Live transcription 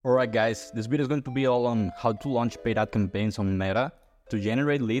Alright guys, this video is going to be all on how to launch paid ad campaigns on Meta to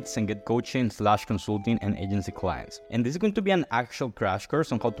generate leads and get coaching / consulting and agency clients. And this is going to be an actual crash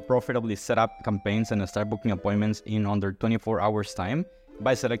course on how to profitably set up campaigns and start booking appointments in under 24 hours time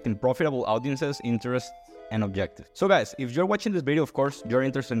by selecting profitable audiences, interests, and objectives. So guys, if you're watching this video, of course, you're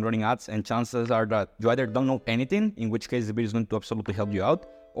interested in running ads, and chances are that you either don't know anything, in which case the video is going to absolutely help you out,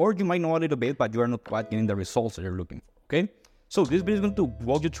 or you might know a little bit, but you are not quite getting the results that you're looking for, okay? So this video is going to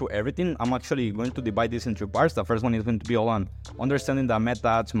walk you through everything. I'm actually going to divide this into two parts. The first one is going to be all on understanding the Meta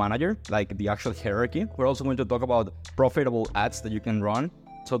Ads Manager, like the actual hierarchy. We're also going to talk about profitable ads that you can run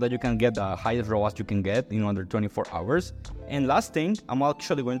so that you can get the highest ROAS you can get in under 24 hours. And last thing, I'm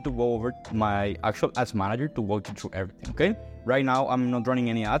actually going to go over my actual ads manager to walk you through everything, okay? Right now, I'm not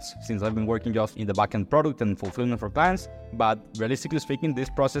running any ads since I've been working just in the backend product and fulfillment for clients. But realistically speaking, this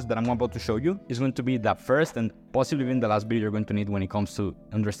process that I'm about to show you is going to be the first and possibly even the last video you're going to need when it comes to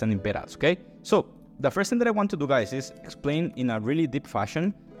understanding paid ads, okay? So the first thing that I want to do, guys, is explain in a really deep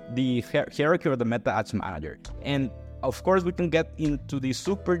fashion the hierarchy of the Meta Ads Manager. And of course, we can get into the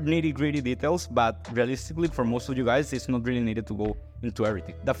super nitty-gritty details, but realistically, for most of you guys, it's not really needed to go into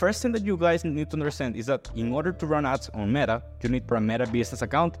everything. The first thing that you guys need to understand is that in order to run ads on Meta, you need for a Meta business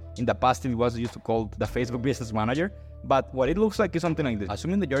account. In the past, it was used to call the Facebook Business Manager, but what it looks like is something like this.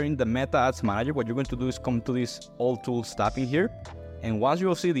 Assuming that you're in the Meta Ads Manager, what you're going to do is come to this All Tools tab in here, and once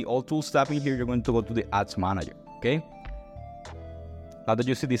you'll see the All Tools tab in here, you're going to go to the Ads Manager, okay? Now that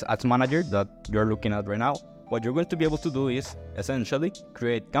you see this Ads Manager that you're looking at right now, what you're going to be able to do is essentially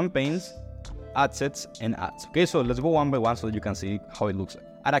create campaigns, ad sets, and ads. Okay, so let's go one by one so that you can see how it looks like.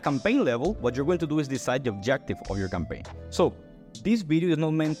 At a campaign level, what you're going to do is decide the objective of your campaign. So this video is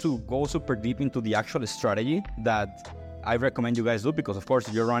not meant to go super deep into the actual strategy that I recommend you guys do, because of course,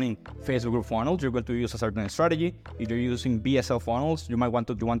 if you're running Facebook group funnels, you're going to use a certain strategy. If you're using BSL funnels, you want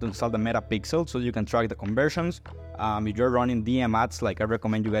to install the Meta Pixel so you can track the conversions. If you're running DM ads, like I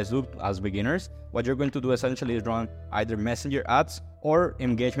recommend you guys do as beginners, what you're going to do essentially is run either messenger ads or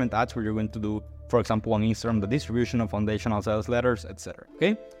engagement ads, where you're going to do, for example, on Instagram, the distribution of foundational sales letters, etc.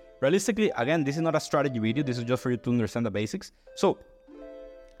 Okay? Realistically, again, this is not a strategy video. This is just for you to understand the basics. So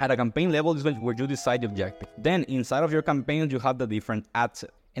at a campaign level, this is where you decide the objective. Then inside of your campaigns, you have the different ad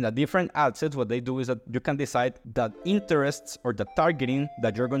sets. And the different ad sets, what they do is that you can decide the interests or the targeting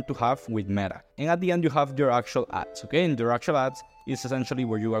that you're going to have with Meta. And at the end, you have your actual ads, okay? And your actual ads is essentially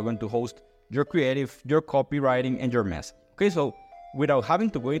where you are going to host your creative, your copywriting, and your message. Okay, so without having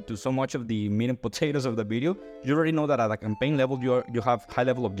to go into so much of the meat and potatoes of the video, you already know that at a campaign level, you have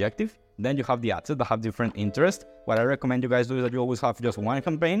high-level objective. Then you have the ad sets that have different interests. What I recommend you guys do is that you always have just one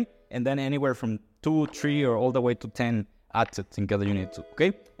campaign, and then anywhere from 2, 3, or all the way to 10 ad sets in case you need to,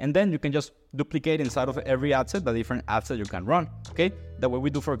 okay? And then you can just duplicate inside of every ad set the different ads that you can run, okay? The way we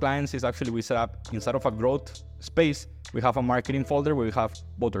do for clients is actually we set up inside of a growth space, we have a marketing folder where we have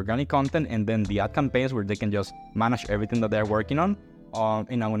both organic content and then the ad campaigns where they can just manage everything that they're working on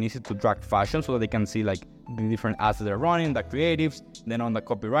in an easy to track fashion, so that they can see like the different ads that they're running, the creatives, then on the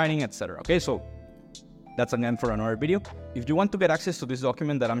copywriting, etc. Okay, so that's again for another video. If you want to get access to this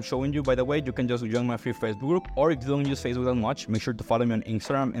document that I'm showing you, by the way, you can just join my free Facebook group, or if you don't use Facebook that much, make sure to follow me on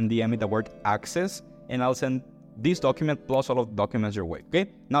Instagram and DM me the word access, and I'll send this document plus all of the documents your way,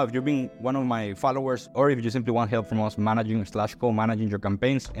 okay? Now, if you're being one of my followers, or if you simply want help from us managing / co-managing your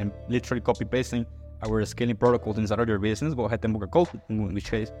campaigns and literally copy-pasting our scaling protocols inside of your business, go ahead and book a call, in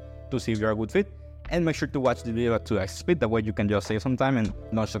which case, to see if you're a good fit. And make sure to watch the video at 2x speed, that way you can just save some time and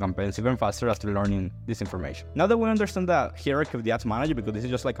launch the campaigns even faster after learning this information. Now that we understand the hierarchy of the ads manager, because this is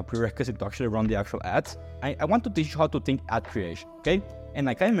just like a prerequisite to actually run the actual ads, I want to teach you how to think ad creation, okay? And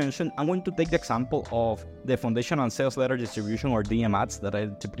like I mentioned, I'm going to take the example of the foundational sales letter distribution or DM ads that I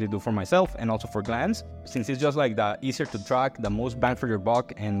typically do for myself and also for clients, since it's just like the easier to track, the most bang for your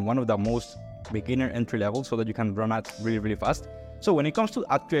buck, and one of the most beginner entry level, so that you can run ads really, really fast. So when it comes to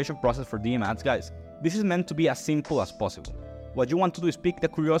ad creation process for DM ads, guys, this is meant to be as simple as possible. What you want to do is pick the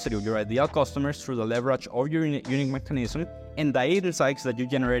curiosity of your ideal customers through the leverage of your unique mechanism and the insights that you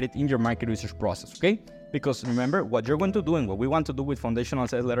generated in your market research process, okay? Because remember, what you're going to do and what we want to do with foundational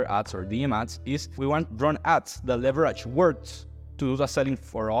sales letter ads or DM ads is we want to run ads that leverage words to do the selling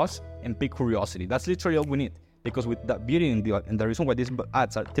for us and pick curiosity. That's literally all we need. Because with the beauty and the reason why these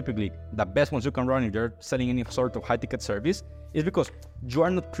ads are typically the best ones you can run if you're selling any sort of high-ticket service is because you are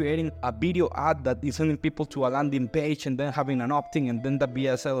not creating a video ad that is sending people to a landing page and then having an opt-in and then the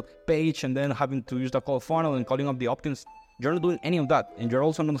BSL page and then having to use the call funnel and calling up the opt-ins. You're not doing any of that, and you're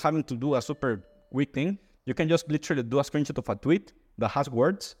also not having to do a super quick thing. You can just literally do a screenshot of a tweet that has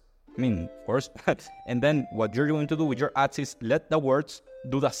words I mean, of course. And then what you're going to do with your ads is let the words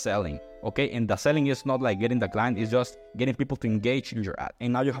do the selling, okay? And the selling is not like getting the client, it's just getting people to engage in your ad.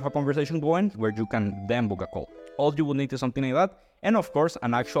 And now you have a conversation going where you can then book a call. All you will need is something like that. And of course,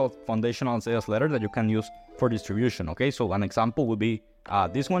 an actual foundational sales letter that you can use for distribution, okay? So an example would be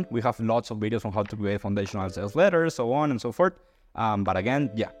this one. We have lots of videos on how to create foundational sales letters, so on and so forth. But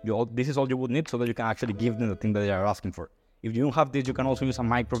again, yeah, this is all you would need so that you can actually give them the thing that they are asking for. If you don't have this, you can also use a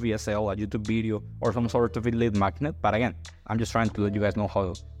micro VSL, a YouTube video, or some sort of lead magnet. But again, I'm just trying to let you guys know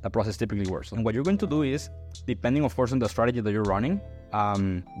how the process typically works. And what you're going to do is, depending of course on the strategy that you're running,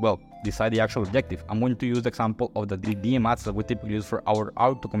 decide the actual objective. I'm going to use the example of the DM ads that we typically use for our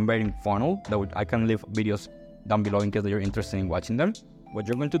auto-converting funnel. I can leave videos down below in case that you're interested in watching them. What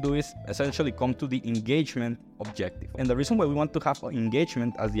you're going to do is essentially come to the engagement objective. And the reason why we want to have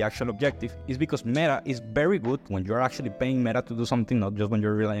engagement as the actual objective is because Meta is very good when you're actually paying Meta to do something, not just when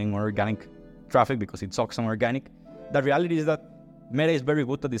you're relying on organic traffic because it sucks on organic. The reality is that Meta is very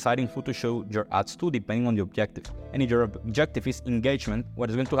good at deciding who to show your ads to depending on the objective. And if your objective is engagement, what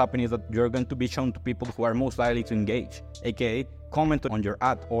is going to happen is that you're going to be shown to people who are most likely to engage, aka comment on your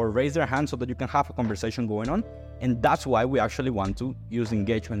ad or raise their hand so that you can have a conversation going on. And that's why we actually want to use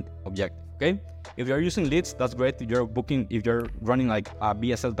engagement objective, okay? If you're using leads, that's great. If you're running like a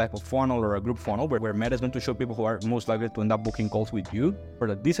BSL type of funnel or a group funnel where Meta is going to show people who are most likely to end up booking calls with you.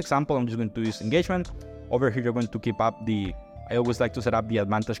 For this example, I'm just going to use engagement. Over here, you're going to keep up I always like to set up the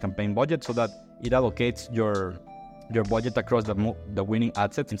Advantage campaign budget so that it allocates your budget across the winning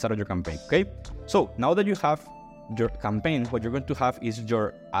ad sets inside of your campaign, okay? So now that you have your campaign, what you're going to have is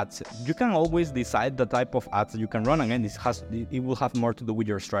your ad set. You can always decide the type of ads that you can run. Again, it will have more to do with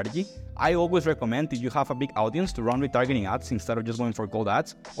your strategy. I always recommend, if you have a big audience, to run retargeting ads instead of just going for cold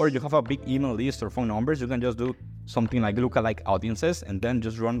ads, or you have a big email list or phone numbers, you can just do something like lookalike audiences and then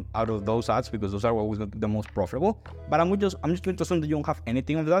just run out of those ads because those are always going to be the most profitable. But I'm just going to assume that you don't have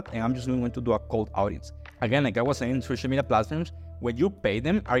anything of that, and I'm just going to do a cold audience. Again, like I was saying, social media platforms, when you pay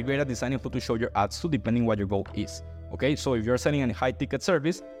them, are great at deciding who to show your ads to depending what your goal is. Okay, so if you're selling a high ticket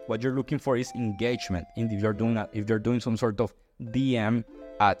service, what you're looking for is engagement. And if you're doing some sort of DM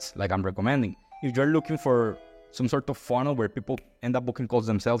ads, like I'm recommending, if you're looking for some sort of funnel where people end up booking calls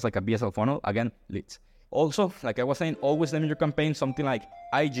themselves, like a BSL funnel, again, leads. Also, like I was saying, always name your campaign something like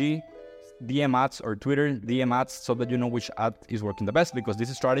IG DM ads or Twitter DM ads so that you know which ad is working the best, because this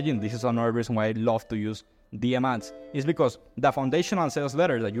is strategy, and this is another reason why I love to use DM ads, is because the foundational sales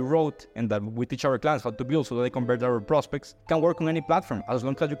letter that you wrote and that we teach our clients how to build so that they convert our prospects can work on any platform, as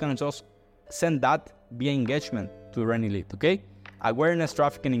long as you can just send that via engagement to any lead, okay? Awareness,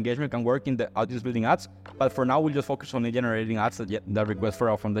 traffic, and engagement can work in the audience building ads, but for now we'll just focus on generating ads that request for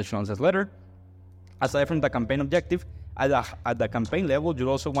our foundational sales letter. Aside from the campaign objective, at the campaign level, you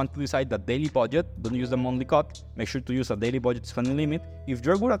also want to decide the daily budget. Don't use the monthly cut. Make sure to use a daily budget spending limit. If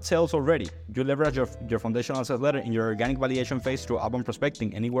you're good at sales already, you leverage your foundational sales letter in your organic validation phase through outbound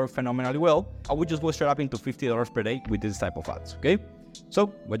prospecting, and it works phenomenally well. I would just go straight up into $50 per day with this type of ads, okay? So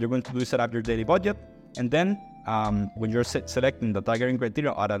what you're going to do is set up your daily budget, and then when you're selecting the targeting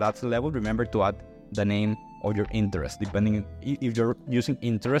criteria at an ad level, remember to add the name of your interest, depending if you're using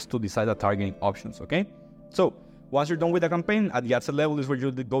interest to decide the targeting options, okay? So once you're done with the campaign, at the ad set level is where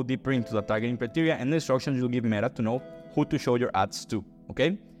you'll go deeper into the targeting criteria and the instructions you'll give Meta to know who to show your ads to,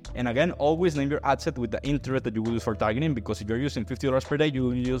 okay? And again, always name your ad set with the interest that you will use for targeting, because if you're using $50 per day, you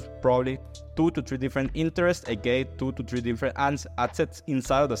will use probably 2 to 3 different interests, aka 2 to 3 different ad sets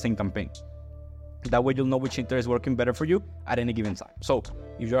inside of the same campaign. That way you'll know which interest is working better for you at any given time. So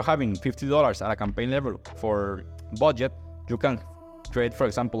if you're having $50 at a campaign level for budget, you can create, for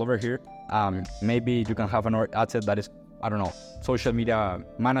example, over here, maybe you can have an ad set that is, I don't know, social media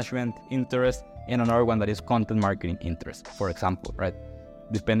management interest, and another one that is content marketing interest, for example, right?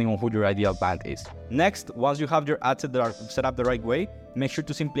 Depending on who your ideal band is. Next, once you have your ad set that are set up the right way, make sure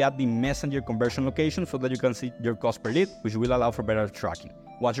to simply add the messenger conversion location so that you can see your cost per lead, which will allow for better tracking.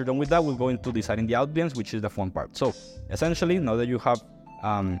 Once you're done with that, we'll go into deciding the audience, which is the fun part. So essentially, now that you have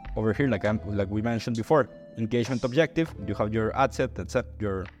over here, like we mentioned before, engagement objective, you have your ad set,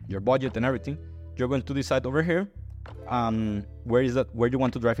 your budget and everything. You're going to decide over here where you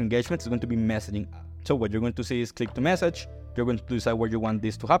want to drive engagement. It's going to be messaging. So what you're going to see is click to message. You're going to decide where you want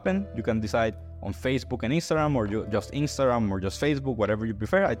this to happen. You can decide on Facebook and Instagram, or just Instagram or just Facebook, whatever you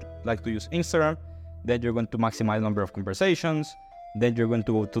prefer. I like to use Instagram. Then you're going to maximize the number of conversations. Then you're going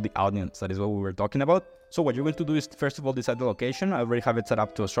to go to the audience. That is what we were talking about. So what you're going to do is, first of all, decide the location. I already have it set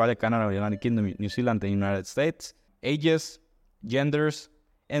up to Australia, Canada, United Kingdom, New Zealand, and United States. Ages, genders,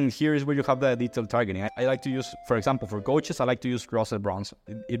 And here is where you have the detailed targeting. I like to use, for example, for coaches, I like to use Russell Brunson.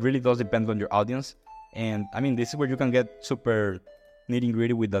 It really does depend on your audience. And I mean, this is where you can get super nitty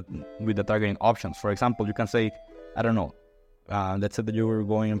gritty with the targeting options. For example, you can say, I don't know, let's say that you were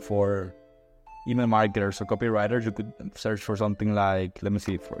going for email marketers or copywriters. You could search for something like, let me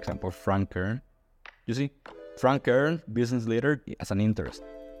see, for example, Frank Kern. You see, Frank Kern, business leader as an interest.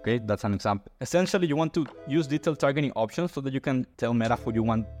 Okay, that's an example. Essentially, you want to use detailed targeting options so that you can tell Meta who you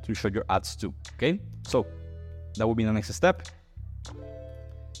want to show your ads to. Okay, so that would be the next step.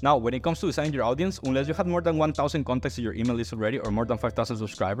 Now, when it comes to designing your audience, unless you have more than 1,000 contacts in your email list already or more than 5,000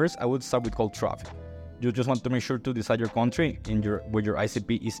 subscribers, I would start with cold traffic. You just want to make sure to decide your country where your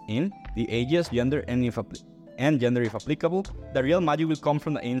ICP is in, the ages, gender, and gender if applicable. The real magic will come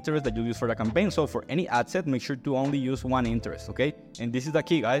from the interest that you use for the campaign. So for any ad set, make sure to only use one interest, okay? And this is the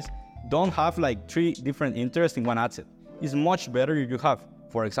key, guys. Don't have like 3 different interests in one ad set. It's much better if you have,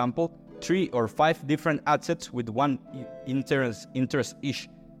 for example, 3 or 5 different ad sets with one interest each.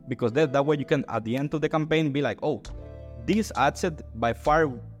 Because that way you can, at the end of the campaign, be like, oh, this ad set by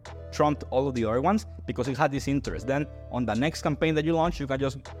far trumped all of the other ones because it had this interest. Then on the next campaign that you launch, you can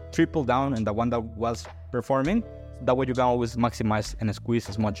just triple down on the one that was performing. That way you can always maximize and squeeze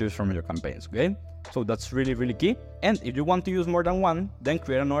as much use from your campaigns, okay? So that's really, really key. And if you want to use more than one, then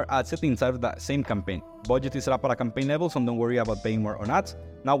create another ad set inside of the same campaign. Budget is set up at a campaign level, so don't worry about paying more on ads.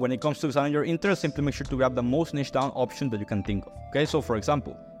 Now, when it comes to designing your interest, simply make sure to grab the most niche down option that you can think of, okay? So for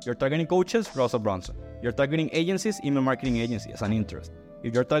example, you're targeting coaches, Russell Brunson. You're targeting agencies, email marketing agency as an interest.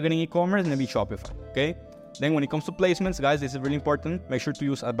 If you're targeting e-commerce, maybe Shopify, okay? Then when it comes to placements, guys, this is really important. Make sure to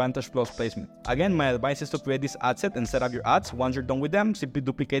use Advantage Plus placement. Again, my advice is to create this ad set and set up your ads. Once you're done with them, simply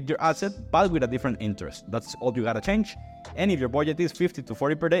duplicate your ad set, but with a different interest. That's all you gotta change. And if your budget is 50 to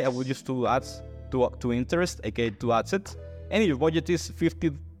 40 per day, I would use 2 ads, 2 interest, aka 2 ad sets. And if your budget is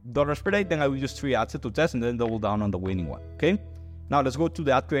 $50 per day, then I will use 3 ad sets to test and then double down on the winning one, okay? Now let's go to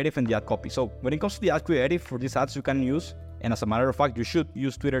the ad creative and the ad copy. So when it comes to the ad creative, for these ads you can use, and as a matter of fact, you should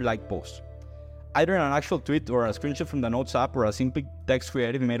use Twitter-like posts. Either an actual tweet or a screenshot from the Notes app or a simple text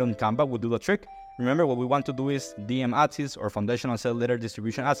creative made on Canva would do the trick. Remember, what we want to do is DM ads or foundational sales letter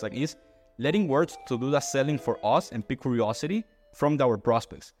distribution ads, like is letting words to do the selling for us and pick curiosity from our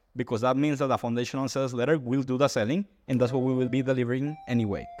prospects, because that means that the foundational sales letter will do the selling, and that's what we will be delivering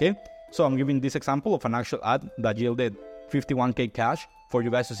anyway, okay? So I'm giving this example of an actual ad that yielded 51K cash for you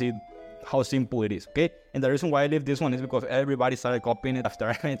guys to see how simple it is, okay? And the reason why I leave this one is because everybody started copying it after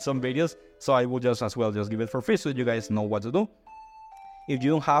I made some videos, so I will just as well just give it for free so you guys know what to do. If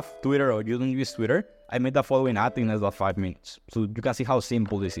you don't have Twitter or you don't use Twitter, I made the following ad in less than 5 minutes, so you can see how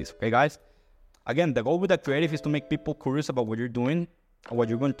simple this is, okay, guys? Again, the goal with the creative is to make people curious about what you're doing, or what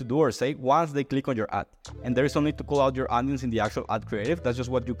you're going to do or say once they click on your ad. And there is no need to call out your audience in the actual ad creative. That's just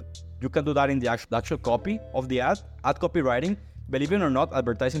what you can do that in the actual copy of the ad copywriting. Believe it or not,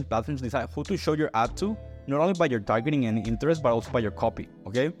 advertising platforms decide who to show your ad to, not only by your targeting and interest, but also by your copy,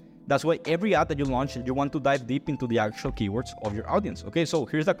 okay? That's why every ad that you launch, you want to dive deep into the actual keywords of your audience, okay? So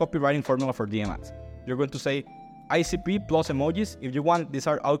here's the copywriting formula for DM ads. You're going to say ICP plus emojis. If you want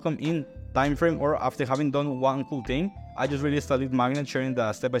desired outcome in time frame or after having done one cool thing, I just released a lead magnet sharing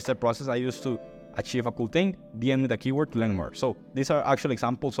the step-by-step process I used to achieve a cool thing. DM me the keyword to learn more. So these are actual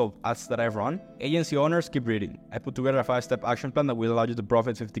examples of ads that I've run. Agency owners, keep reading. I put together a 5-step action plan that will allow you to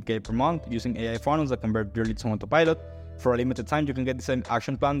profit $50K per month using AI funnels that convert your leads on autopilot. For a limited time, you can get the same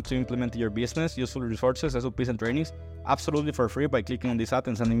action plan to implement in your business, useful resources, SOPs, and trainings absolutely for free by clicking on this ad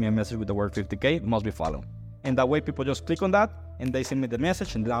and sending me a message with the word 50K must be followed. And that way people just click on that and they send me the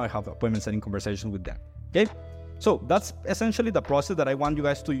message, and now I have appointment setting conversations with them, okay? So that's essentially the process that I want you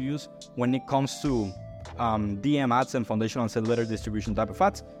guys to use when it comes to DM ads and foundational sales letter distribution type of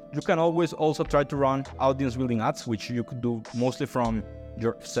ads. You can always also try to run audience building ads, which you could do mostly from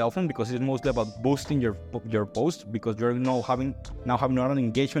your cell phone, because it's mostly about boosting your post, because you're now having not an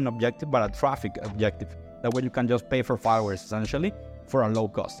engagement objective but a traffic objective. That way you can just pay for followers essentially for a low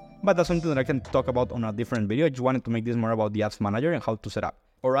cost. But that's something that I can talk about on a different video. I just wanted to make this more about the ads manager and how to set up.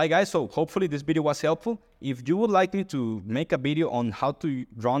 Alright guys, so hopefully this video was helpful. If you would like me to make a video on how to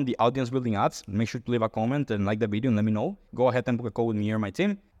run the audience building ads, make sure to leave a comment and like the video and let me know. Go ahead and book a call with me or my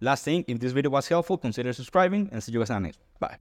team. Last thing, if this video was helpful, consider subscribing, and see you guys on the next one. Bye.